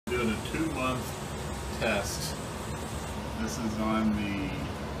test. This is on the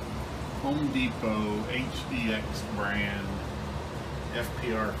Home Depot HDX brand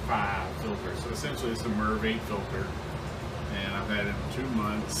FPR 5 filter. So essentially it's a MERV 8 filter, and I've had it 2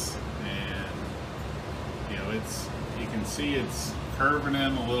 months, and you know, you can see it's curving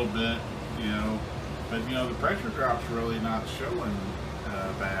in a little bit, you know, but you know, the pressure drop's really not showing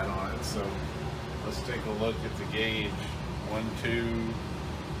bad on it. So let's take a look at the gauge. 1.2,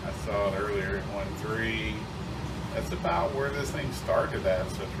 I saw it earlier at 1.3. That's about where this thing started at,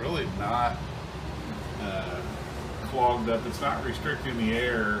 so it's really not clogged up. It's not restricting the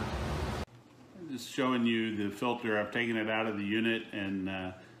air. I'm just showing you the filter. I've taken it out of the unit, and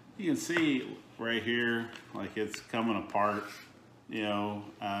you can see right here, like it's coming apart. You know,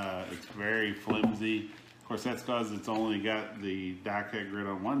 it's very flimsy. Of course, that's because it's only got the die cut grid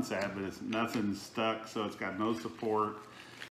on one side, but it's nothing stuck, so it's got no support.